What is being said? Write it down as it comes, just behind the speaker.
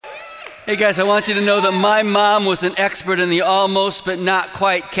Hey guys, I want you to know that my mom was an expert in the almost but not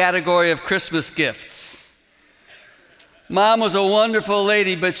quite category of Christmas gifts. Mom was a wonderful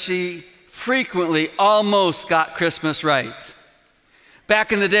lady, but she frequently almost got Christmas right.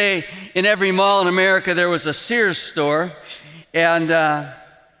 Back in the day, in every mall in America, there was a Sears store, and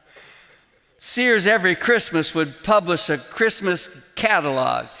Sears every Christmas would publish a Christmas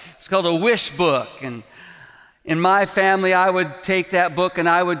catalog. It's called a wish book, and in my family, I would take that book and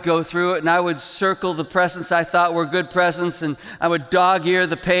I would go through it and I would circle the presents I thought were good presents, and I would dog-ear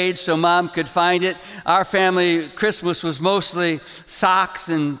the page so Mom could find it. Our family, Christmas was mostly socks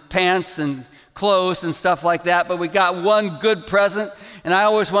and pants and clothes and stuff like that, but we got one good present, and I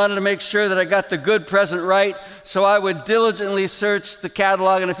always wanted to make sure that I got the good present right, so I would diligently search the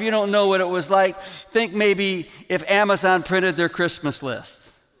catalog. And if you don't know what it was like, think maybe if Amazon printed their Christmas list.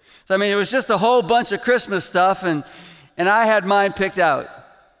 So, it was just a whole bunch of Christmas stuff, and I had mine picked out.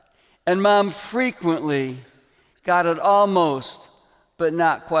 And Mom frequently got it almost, but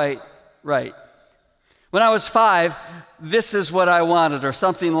not quite right. When I was 5, this is what I wanted, or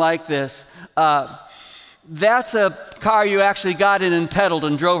something like this. That's a car you actually got in and pedaled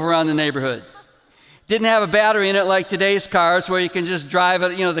and drove around the neighborhood. Didn't have a battery in it like today's cars where you can just drive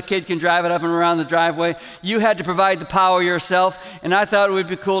it, the kid can drive it up and around the driveway. You had to provide the power yourself, and I thought it would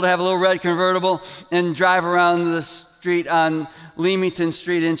be cool to have a little red convertible and drive around the street on Leamington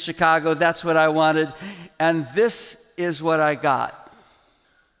Street in Chicago. That's what I wanted, and this is what I got.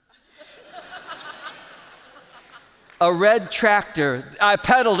 A red tractor. I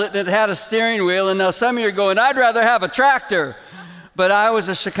pedaled it, and it had a steering wheel, and now some of you are going, I'd rather have a tractor. But I was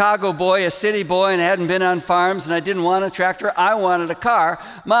a Chicago boy, a city boy, and I hadn't been on farms, and I didn't want a tractor. I wanted a car.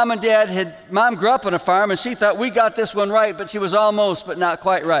 Mom grew up on a farm, and she thought we got this one right, but she was almost, but not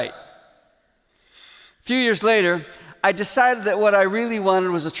quite right. A few years later, I decided that what I really wanted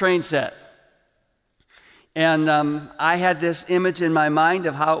was a train set. And I had this image in my mind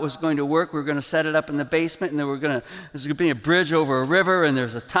of how it was going to work. We were going to set it up in the basement, and there was going to be a bridge over a river, and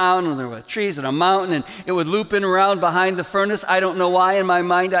there's a town, and there were trees and a mountain, and it would loop in around behind the furnace. I don't know why in my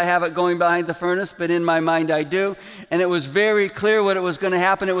mind I have it going behind the furnace, but in my mind I do. And it was very clear what it was going to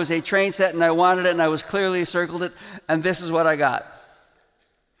happen. It was a train set, and I wanted it, and I was clearly circled it, and this is what I got.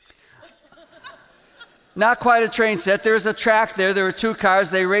 Not quite a train set. There's a track there. There were 2 cars.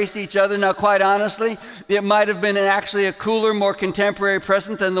 They raced each other. Now, quite honestly, it might have been actually a cooler, more contemporary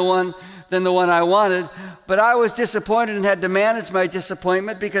present than the one I wanted. But I was disappointed and had to manage my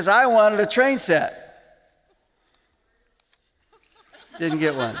disappointment because I wanted a train set. Didn't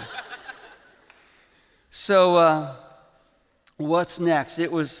get one. So, what's next?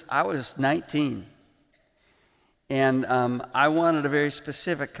 I was 19. And I wanted a very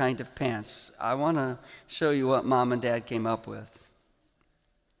specific kind of pants. I want to show you what Mom and Dad came up with.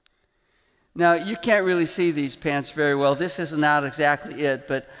 Now, you can't really see these pants very well. This is not exactly it,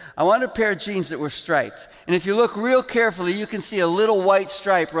 but I wanted a pair of jeans that were striped. And if you look real carefully, you can see a little white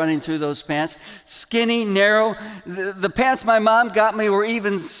stripe running through those pants. Skinny, narrow. The pants my mom got me were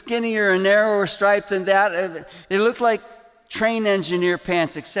even skinnier and narrower striped than that. They looked like train engineer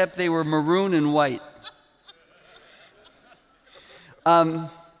pants, except they were maroon and white.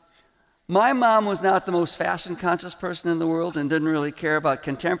 My mom was not the most fashion-conscious person in the world and didn't really care about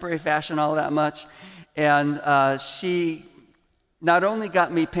contemporary fashion all that much. And she not only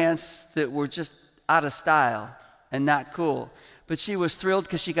got me pants that were just out of style and not cool, but she was thrilled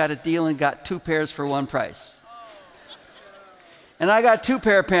because she got a deal and got 2 pairs for one price. And I got 2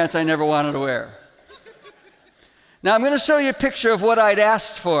 pair of pants I never wanted to wear. Now, I'm going to show you a picture of what I'd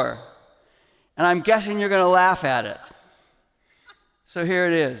asked for, and I'm guessing you're going to laugh at it. So here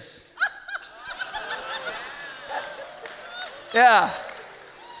it is. Yeah.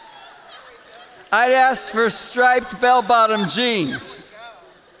 I'd asked for striped bell-bottom jeans.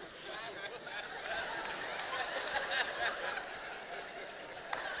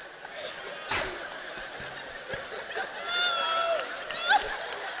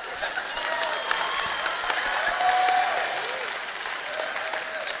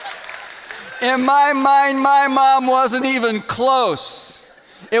 In my mind, my mom wasn't even close.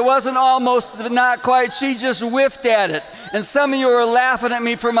 It wasn't almost, but not quite. She just whiffed at it. And some of you are laughing at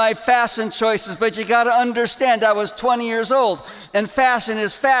me for my fashion choices, but you got to understand, I was 20 years old, and fashion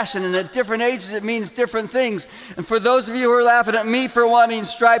is fashion, and at different ages it means different things. And for those of you who are laughing at me for wanting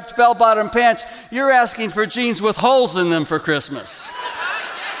striped bell-bottom pants, you're asking for jeans with holes in them for Christmas.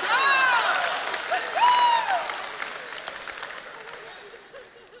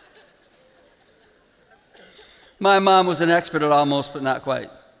 My mom was an expert at almost, but not quite.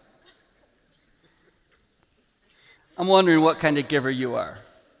 I'm wondering what kind of giver you are.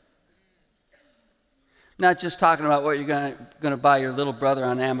 Not just talking about what you're going to buy your little brother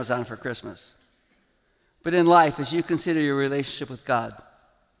on Amazon for Christmas. But in life, as you consider your relationship with God,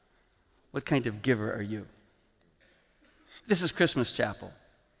 what kind of giver are you? This is Christmas Chapel.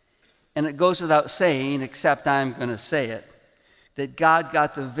 And it goes without saying, except I'm going to say it, that God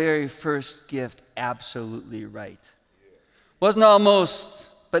got the very first gift absolutely right. Wasn't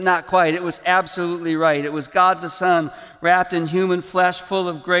almost, but not quite. It was absolutely right. It was God the Son wrapped in human flesh, full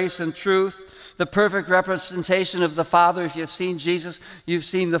of grace and truth. The perfect representation of the Father. If you've seen Jesus, you've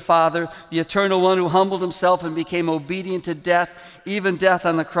seen the Father, the eternal one who humbled himself and became obedient to death, even death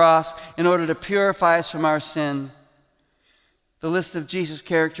on the cross, in order to purify us from our sin. The list of Jesus'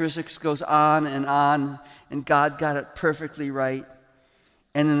 characteristics goes on, and God got it perfectly right.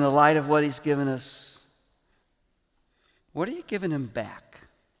 And in the light of what he's given us, what are you giving him back?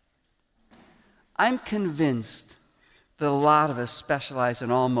 I'm convinced that a lot of us specialize in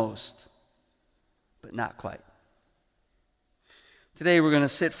almost, but not quite. Today we're going to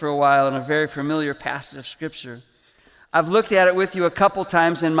sit for a while in a very familiar passage of Scripture. I've looked at it with you a couple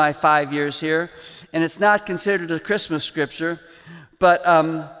times in my 5 years here, and it's not considered a Christmas Scripture, but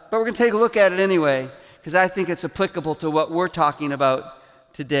we're going to take a look at it anyway, because I think it's applicable to what we're talking about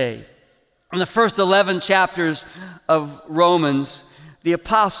today. In the first 11 chapters of Romans, the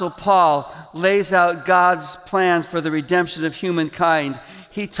Apostle Paul lays out God's plan for the redemption of humankind.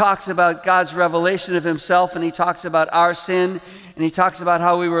 He talks about God's revelation of himself, and he talks about our sin, and he talks about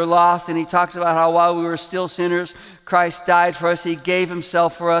how we were lost, and he talks about how while we were still sinners, Christ died for us. He gave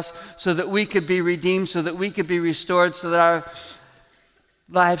himself for us so that we could be redeemed, so that we could be restored, so that our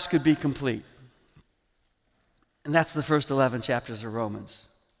lives could be complete. And that's the first 11 chapters of Romans.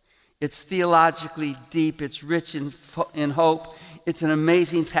 It's theologically deep. It's rich in hope. It's an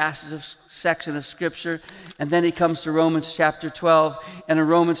amazing section of Scripture. And then he comes to Romans chapter 12. And in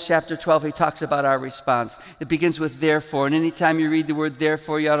Romans chapter 12, he talks about our response. It begins with therefore. And anytime you read the word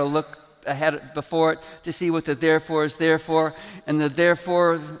therefore, you ought to look ahead before it to see what the therefore is there for. And the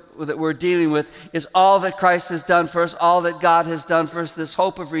therefore that we're dealing with is all that Christ has done for us, all that God has done for us, this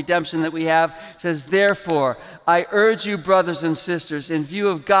hope of redemption that we have. It says, therefore, I urge you, brothers and sisters, in view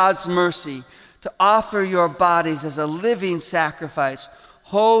of God's mercy, to offer your bodies as a living sacrifice,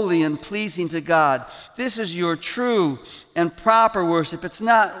 holy and pleasing to God. This is your true and proper worship. It's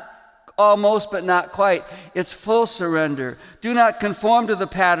not almost, but not quite. It's full surrender. Do not conform to the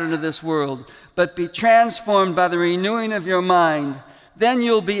pattern of this world, but be transformed by the renewing of your mind. Then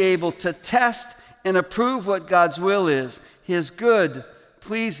you'll be able to test and approve what God's will is, his good,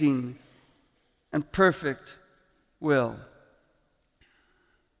 pleasing, and perfect will.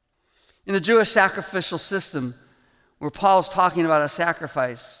 In the Jewish sacrificial system, where Paul's talking about a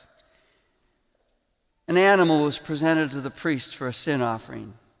sacrifice, an animal was presented to the priest for a sin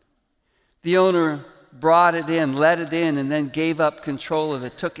offering. The owner brought it in, let it in, and then gave up control of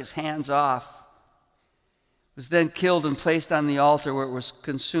it, took his hands off. It was then killed and placed on the altar where it was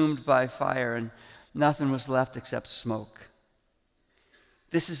consumed by fire, and nothing was left except smoke.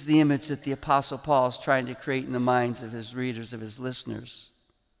 This is the image that the Apostle Paul is trying to create in the minds of his readers, of his listeners.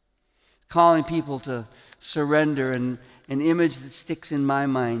 Calling people to surrender, and an image that sticks in my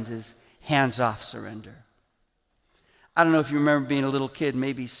mind is hands-off surrender. I don't know if you remember being a little kid,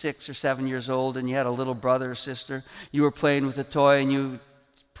 maybe 6 or 7 years old, and you had a little brother or sister. You were playing with a toy, and you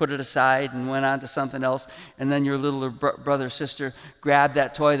put it aside and went on to something else, and then your little brother or sister grabbed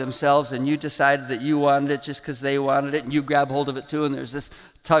that toy themselves, and you decided that you wanted it just because they wanted it, and you grab hold of it too, and there's this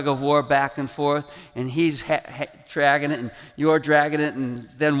tug of war back and forth, and he's dragging it, and you're dragging it, and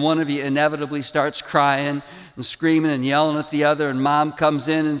then one of you inevitably starts crying and screaming and yelling at the other, and mom comes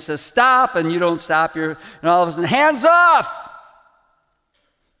in and says, stop, and you don't stop, and all of a sudden, hands off!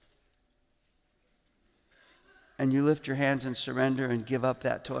 And you lift your hands in surrender and give up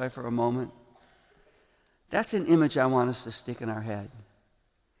that toy for a moment. That's an image I want us to stick in our head,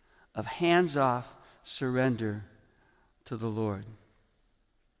 of hands-off surrender to the Lord.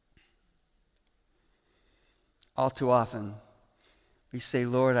 All too often, we say,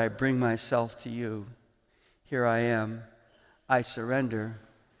 Lord, I bring myself to you. Here I am. I surrender.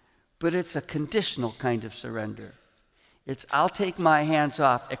 But it's a conditional kind of surrender. It's, I'll take my hands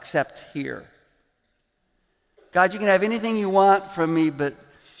off except here. God, you can have anything you want from me, but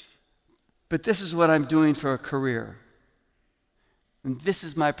this is what I'm doing for a career. And this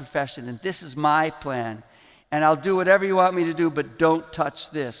is my profession, and this is my plan. And I'll do whatever you want me to do, but don't touch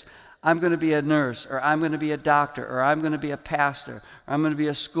this. I'm going to be a nurse, or I'm going to be a doctor, or I'm going to be a pastor, or I'm going to be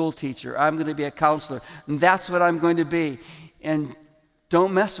a school teacher, or I'm going to be a counselor. And that's what I'm going to be. And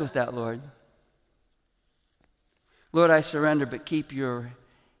don't mess with that, Lord. Lord, I surrender, but keep your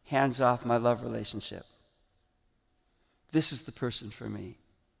hands off my love relationship. This is the person for me.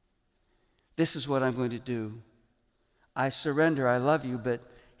 This is what I'm going to do. I surrender. I love you, but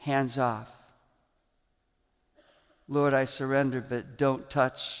hands off. Lord, I surrender, but don't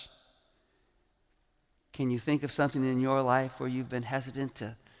touch. Can you think of something in your life where you've been hesitant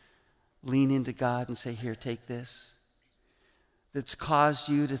to lean into God and say, here, take this? That's caused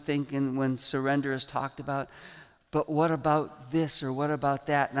you to think, and when surrender is talked about, but what about this or what about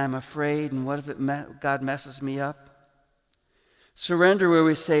that? And I'm afraid, and what if God messes me up? Surrender, where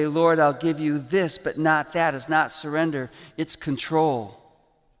we say, Lord, I'll give you this, but not that, is not surrender. It's control.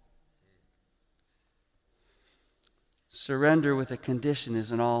 Surrender with a condition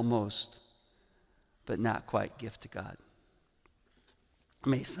is an almost, but not quite gift to God. It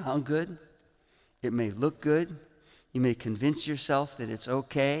may sound good. It may look good. You may convince yourself that it's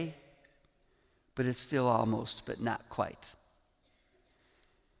okay, but it's still almost, but not quite.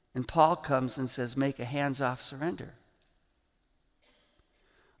 And Paul comes and says, make a hands-off surrender.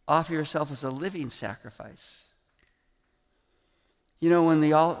 Offer yourself as a living sacrifice. You know, when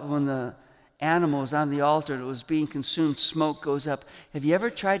the animal was on the altar and it was being consumed, smoke goes up. Have you ever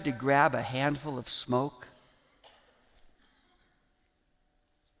tried to grab a handful of smoke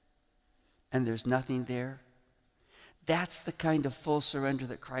and there's nothing there? That's the kind of full surrender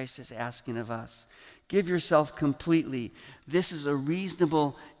that Christ is asking of us. Give yourself completely. This is a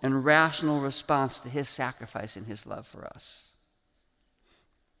reasonable and rational response to his sacrifice and his love for us.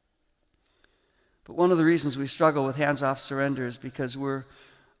 But one of the reasons we struggle with hands-off surrender is because we're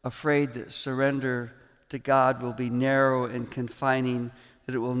afraid that surrender to God will be narrow and confining,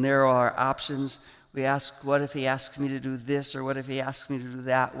 that it will narrow our options. We ask, what if he asks me to do this, or what if he asks me to do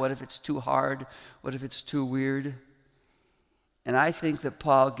that? What if it's too hard? What if it's too weird? And I think that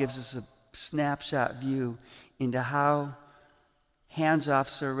Paul gives us a snapshot view into how hands-off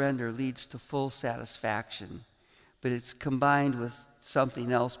surrender leads to full satisfaction, but it's combined with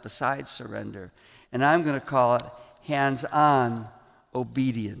something else besides surrender. And I'm going to call it hands-on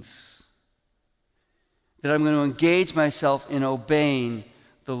obedience. That I'm going to engage myself in obeying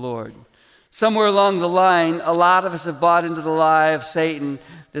the Lord. Somewhere along the line, a lot of us have bought into the lie of Satan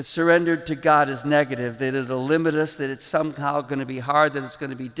that surrendered to God is negative, that it'll limit us, that it's somehow going to be hard, that it's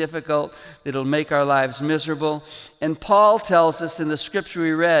going to be difficult, that it'll make our lives miserable. And Paul tells us in the scripture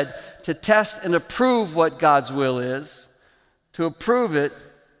we read to test and approve what God's will is, to approve it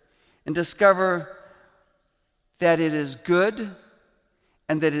and discover that it is good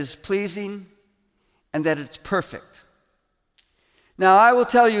and that it is pleasing and that it's perfect. Now, I will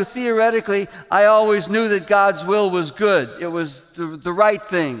tell you, theoretically, I always knew that God's will was good. It was the right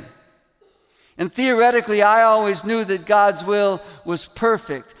thing. And theoretically, I always knew that God's will was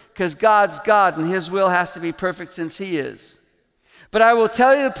perfect, because God's God and his will has to be perfect since he is. But I will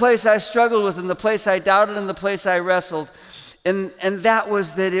tell you the place I struggled with, and the place I doubted, and the place I wrestled, and that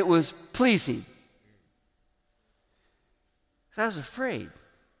was that it was pleasing. I was afraid.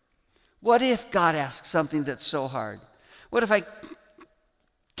 What if God asks something that's so hard? What if I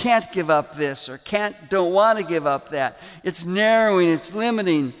can't give up this, or don't want to give up that? It's narrowing, it's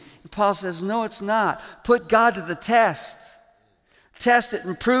limiting. And Paul says, no, it's not. Put God to the test. Test it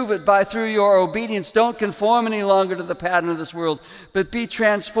and prove it through your obedience. Don't conform any longer to the pattern of this world, but be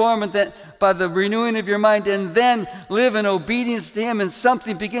transformed by the renewing of your mind, and then live in obedience to him, and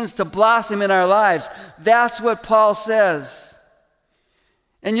something begins to blossom in our lives. That's what Paul says.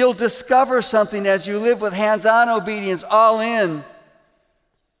 And you'll discover something as you live with hands-on obedience, all in.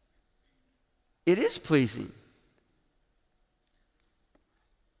 It is pleasing.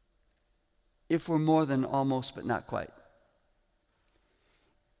 If we're more than almost but not quite.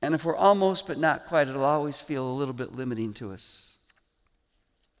 And if we're almost but not quite, it'll always feel a little bit limiting to us.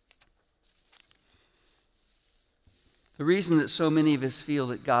 The reason that so many of us feel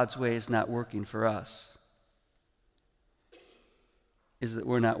that God's way is not working for us is that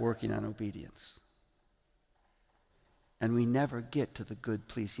we're not working on obedience. And we never get to the good,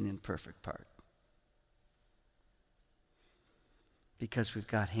 pleasing, and perfect part. Because we've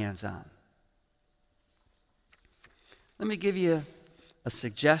got hands on. Let me give you a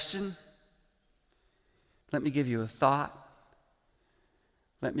suggestion. Let me give you a thought.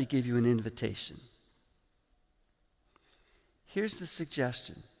 Let me give you an invitation. Here's the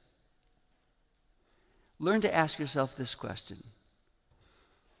suggestion. Learn to ask yourself this question.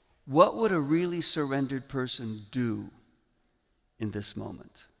 What would a really surrendered person do in this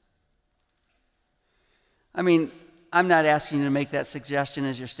moment? I mean, I'm not asking you to make that suggestion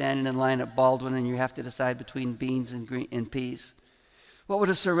as you're standing in line at Baldwin and you have to decide between beans and peas. What would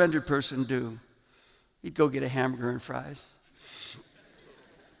a surrendered person do? You'd go get a hamburger and fries.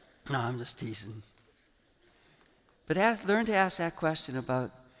 No, I'm just teasing. But learn to ask that question about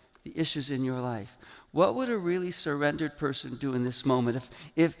the issues in your life. What would a really surrendered person do in this moment?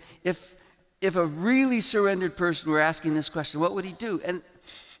 If a really surrendered person were asking this question, what would he do? And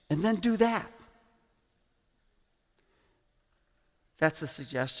then do that. That's the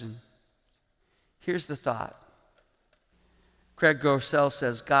suggestion. Here's the thought. Craig Groeschel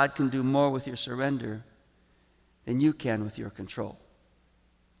says, God can do more with your surrender than you can with your control.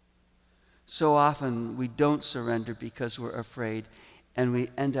 So often we don't surrender because we're afraid, and we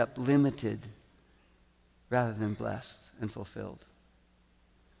end up limited rather than blessed and fulfilled.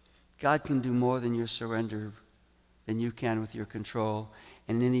 God can do more than your surrender than you can with your control.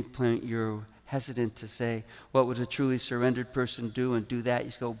 And at any point you're hesitant to say, what would a truly surrendered person do? And do that. You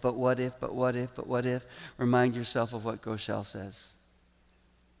just go, but what if, but what if, but what if? Remind yourself of what Groeschel says.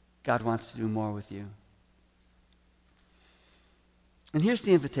 God wants to do more with you. And here's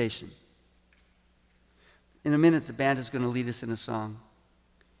the invitation. In a minute, the band is going to lead us in a song.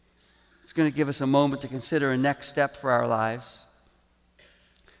 It's going to give us a moment to consider a next step for our lives.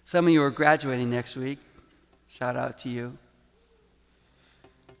 Some of you are graduating next week. Shout out to you.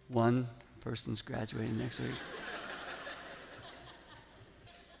 One person's graduating next week.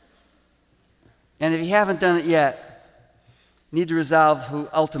 And if you haven't done it yet, you need to resolve who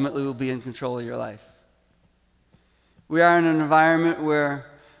ultimately will be in control of your life. We are in an environment where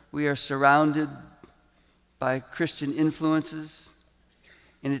we are surrounded by Christian influences,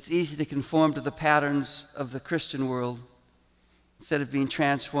 and it's easy to conform to the patterns of the Christian world instead of being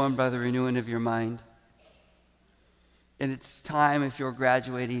transformed by the renewing of your mind. And it's time, if you're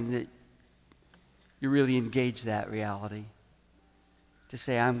graduating, that you really engage that reality. To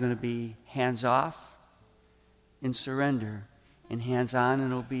say, I'm going to be hands-off in surrender and hands-on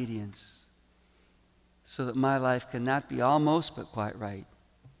in obedience, so that my life can not be almost but quite right,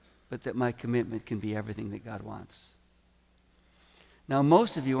 but that my commitment can be everything that God wants. Now,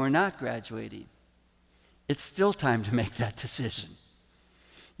 most of you are not graduating. It's still time to make that decision.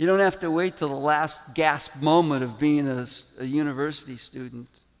 You don't have to wait till the last gasp moment of being a university student.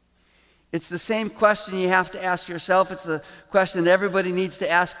 It's the same question you have to ask yourself. It's the question that everybody needs to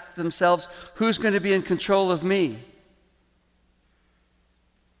ask themselves: who's going to be in control of me?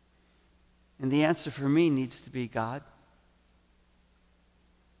 And the answer for me needs to be God.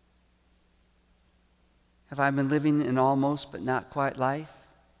 Have I been living an almost but not quite life?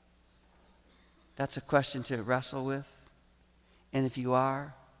 That's a question to wrestle with. And if you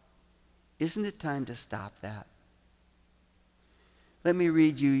are, isn't it time to stop that? Let me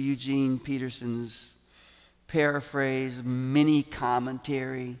read you Eugene Peterson's paraphrase, mini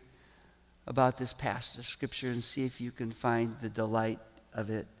commentary about this passage of Scripture, and see if you can find the delight of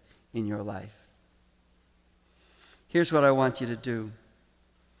it in your life. Here's what I want you to do.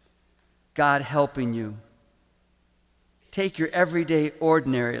 God helping you. Take your everyday,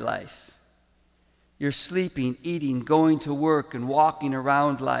 ordinary life. Your sleeping, eating, going to work, and walking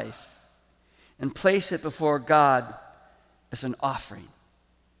around life, and place it before God as an offering.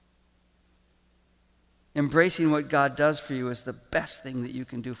 Embracing what God does for you is the best thing that you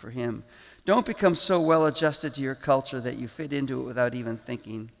can do for Him. Don't become so well adjusted to your culture that you fit into it without even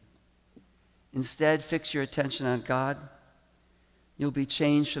thinking. Instead, fix your attention on God. You'll be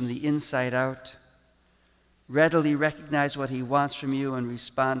changed from the inside out. Readily recognize what He wants from you and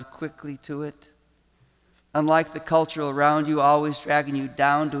respond quickly to it. Unlike the culture around you, always dragging you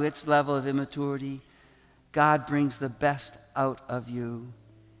down to its level of immaturity, God brings the best out of you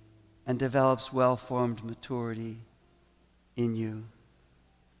and develops well-formed maturity in you.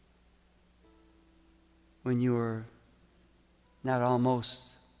 When you are not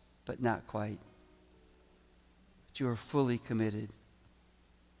almost, but not quite, but you are fully committed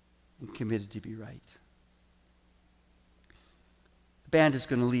and committed to be right. The band is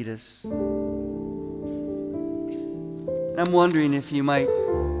going to lead us. And I'm wondering if you might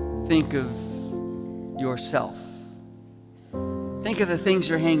think of yourself. Think of the things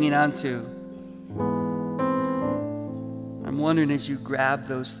you're hanging on to. I'm wondering, as you grab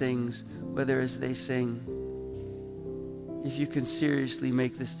those things, whether as they sing, if you can seriously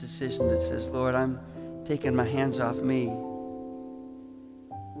make this decision that says, Lord, I'm taking my hands off me.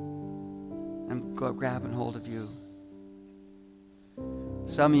 I'm grabbing hold of you.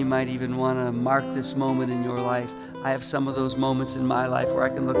 Some of you might even want to mark this moment in your life. I have some of those moments in my life where I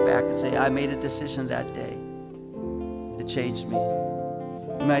can look back and say, I made a decision that day that changed me.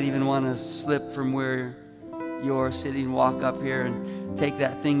 You might even want to slip from where you're sitting, walk up here and take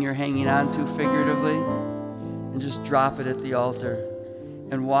that thing you're hanging on to figuratively and just drop it at the altar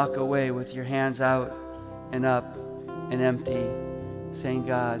and walk away with your hands out and up and empty, saying,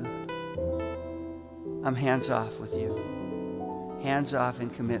 God, I'm hands off with you. Hands off in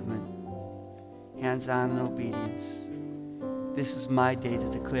commitment. Hands on in obedience. This is my day to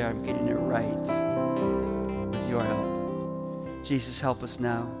declare I'm getting it right with your help. Jesus, help us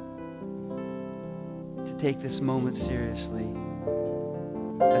now to take this moment seriously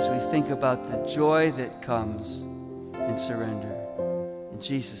as we think about the joy that comes in surrender. In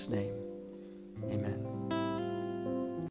Jesus' name, amen.